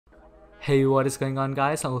Hey, what is going on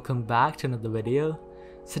guys, and welcome back to another video.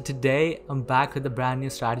 So today I'm back with a brand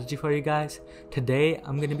new strategy for you guys. Today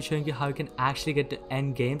I'm going to be showing you how you can actually get to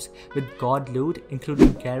end games with god loot,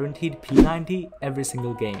 including guaranteed P90 every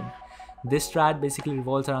single game. This strat basically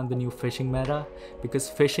revolves around the new fishing meta, because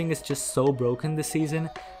fishing is just so broken this season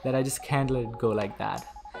that I just can't let it go like that.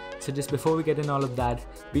 So just before we get in all of that,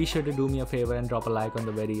 be sure to do me a favor and drop a like on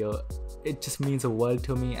the video. It just means the world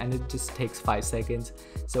to me and it just takes 5 seconds.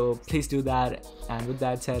 So please do that, and with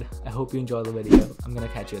that said, I hope you enjoy the video. I'm gonna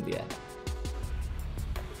catch you in the end.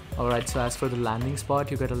 Alright, so as for the landing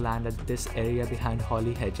spot, you gotta land at this area behind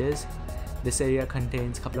holly hedges. This area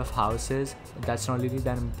contains a couple of houses. That's not really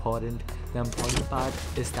that important. The important part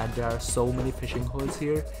is that there are so many fishing holes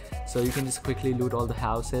here, so you can just quickly loot all the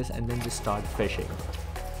houses and then just start fishing.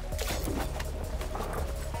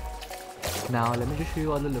 Now let me just show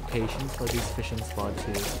you all the locations for these fishing spots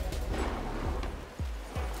here.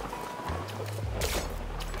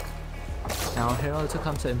 Now here also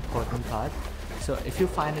comes the important part. So if you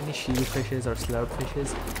find any shield fishes or slurp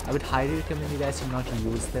fishes, I would highly recommend you guys to not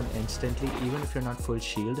use them instantly, even if you're not full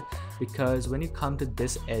shield, because when you come to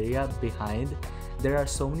this area behind, there are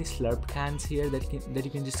so many slurp cans here that you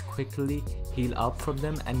can just quickly heal up from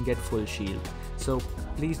them and get full shield. So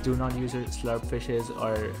please do not use your slurp fishes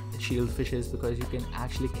or shield fishes, because you can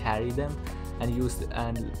actually carry them and use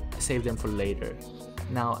and save them for later.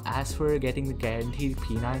 Now as for getting the guaranteed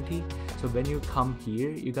P90, so when you come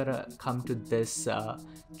here, you gotta come to this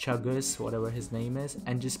Chuggus, whatever his name is,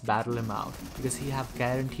 and just battle him out, because he have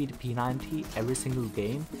guaranteed P90 every single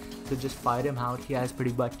game. So just fight him out. He has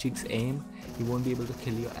pretty butt cheeks aim. He won't be able to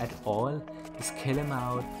kill you at all. Just kill him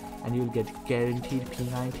out and you'll get guaranteed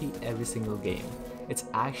P90 every single game. It's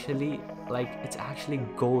actually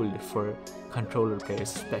gold for controller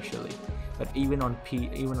players especially. But even on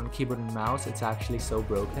keyboard and mouse, it's actually so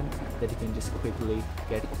broken that you can just quickly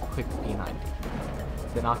get quick P90.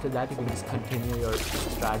 Then after that, you can just continue your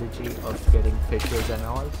strategy of getting fishes and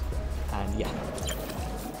all, and yeah.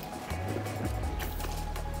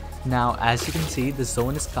 Now as you can see, the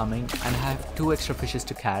zone is coming and I have 2 extra fishes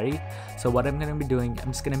to carry. So what I'm going to be doing,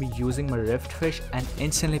 I'm just going to be using my rift fish and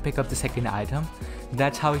instantly pick up the second item.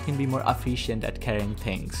 That's how you can be more efficient at carrying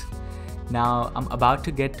things. Now I'm about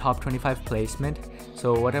to get top 25 placement,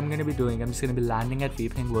 so what I'm going to be doing, I'm just going to be landing at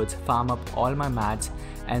Weeping Woods, farm up all my mats,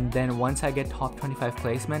 and then once I get top 25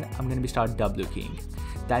 placement, I'm going to be start W keying.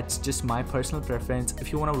 That's just my personal preference.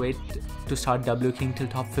 If you want to wait to start W keying till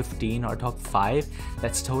top 15 or top 5,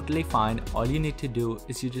 that's totally fine. All you need to do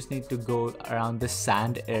is you just need to go around this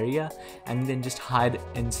sand area and then just hide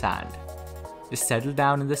in sand. Just settle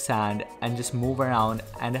down in the sand and just move around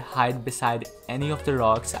and hide beside any of the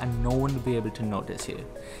rocks, and no one will be able to notice you.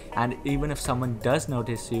 And even if someone does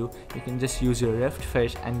notice you, you can just use your rift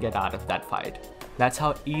fish and get out of that fight. That's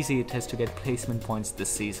how easy it is to get placement points this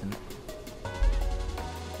season.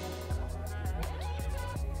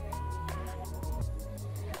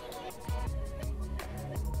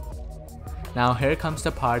 Now here comes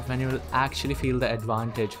the part when you will actually feel the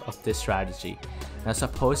advantage of this strategy. Now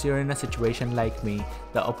suppose you're in a situation like me,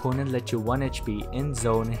 the opponent let you 1 HP in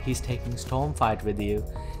zone, he's taking storm fight with you,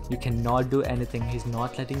 you cannot do anything, he's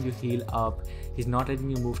not letting you heal up, he's not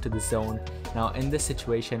letting you move to the zone. Now in this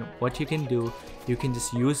situation, what you can do, you can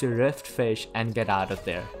just use your rift fish and get out of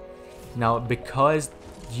there. Now because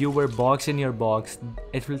you were boxed in your box,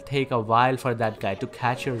 it will take a while for that guy to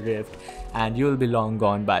catch your rift, and you will be long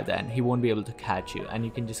gone by then. He won't be able to catch you, and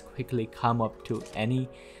you can just quickly come up to any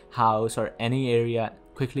house or any area,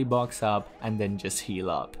 quickly box up and then just heal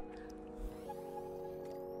up.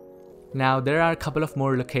 Now there are a couple of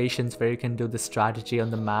more locations where you can do the strategy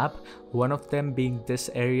on the map, one of them being this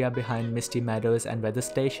area behind Misty Meadows and Weather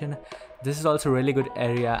Station. This is also a really good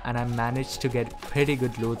area and I managed to get pretty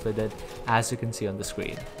good loot with it, as you can see on the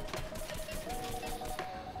screen.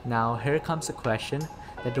 Now here comes a question,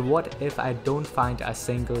 that what if I don't find a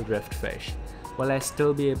single rift fish? Will I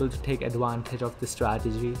still be able to take advantage of the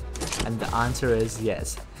strategy? And the answer is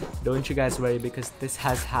yes. Don't you guys worry, because this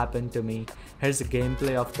has happened to me. Here's a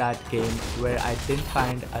gameplay of that game where I didn't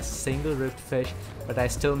find a single rift fish, but I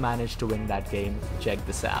still managed to win that game. Check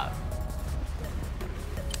this out.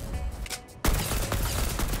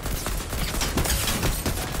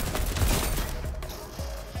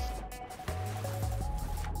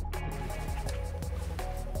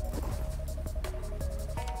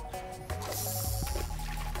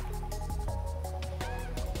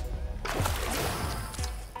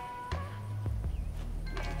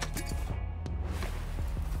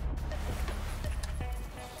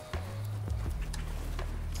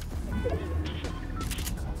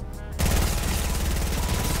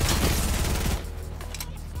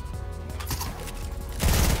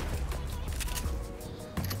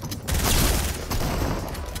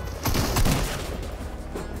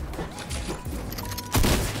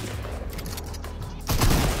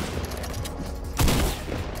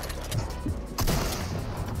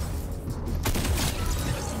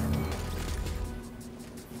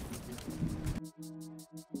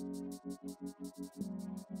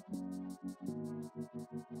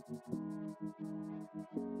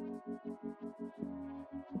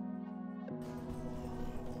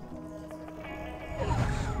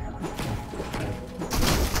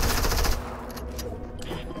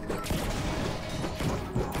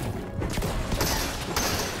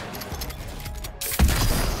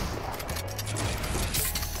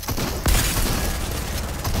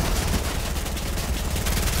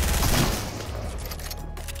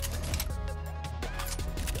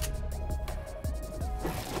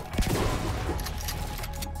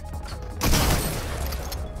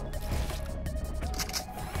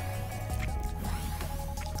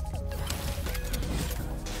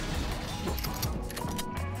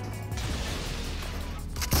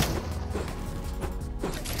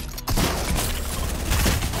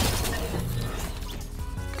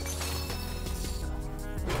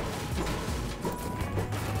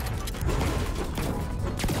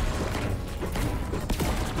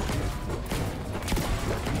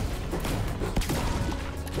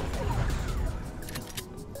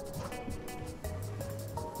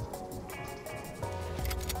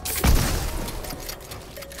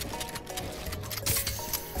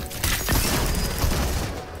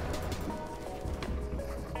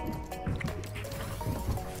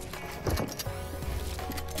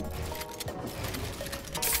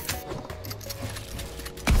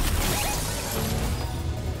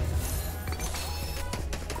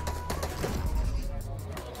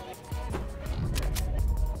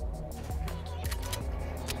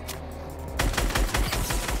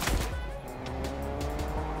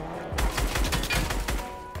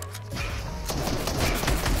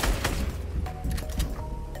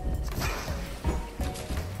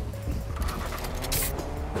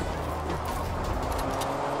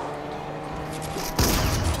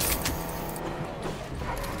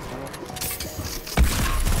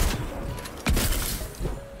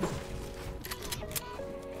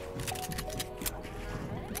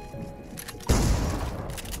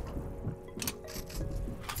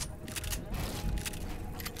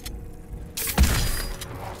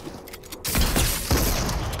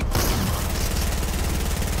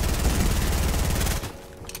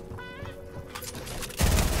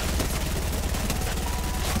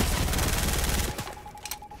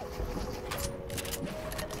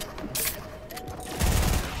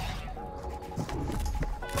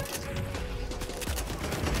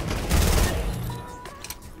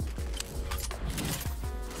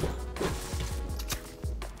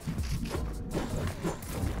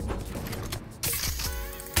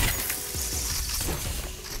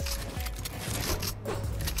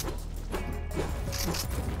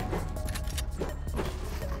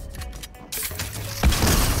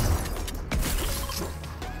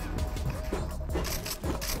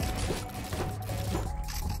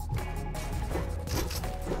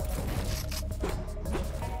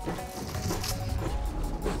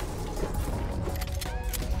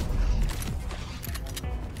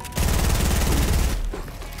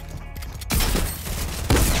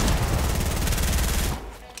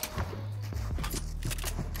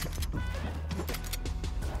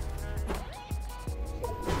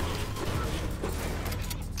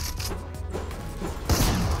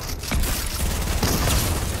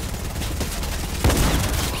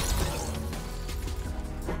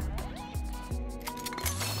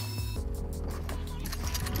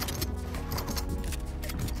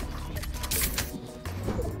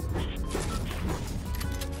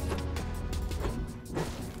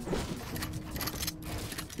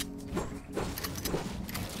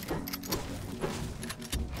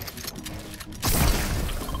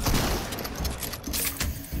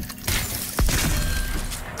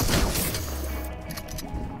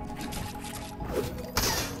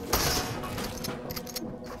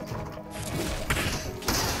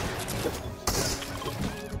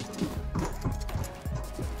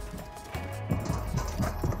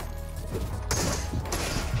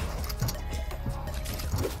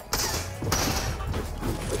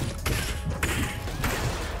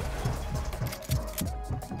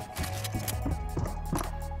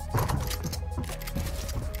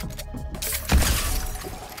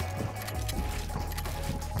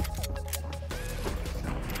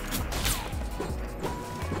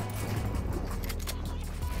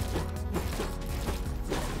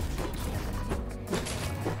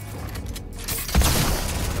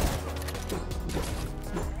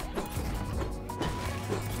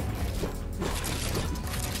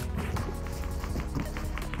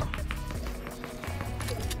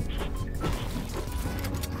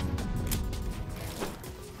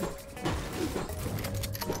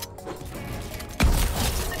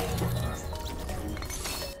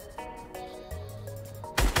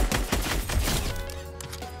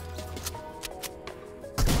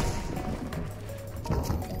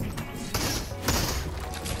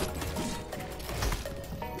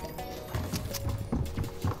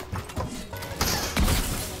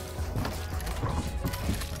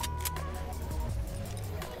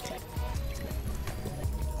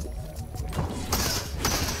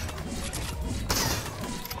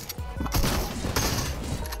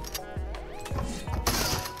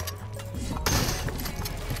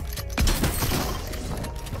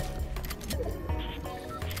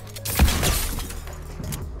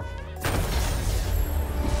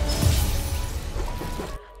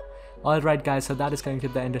 Alright guys, so that is going to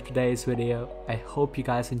be the end of today's video. I hope you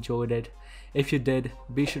guys enjoyed it. If you did,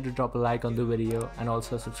 be sure to drop a like on the video and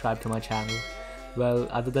also subscribe to my channel. Well,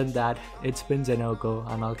 other than that, it's been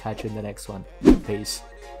Xenogo and I'll catch you in the next one. Peace.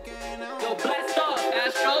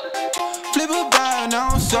 Flip a bag, now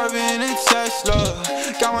I'm serving in Tesla.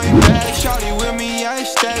 Got my bag, shawty.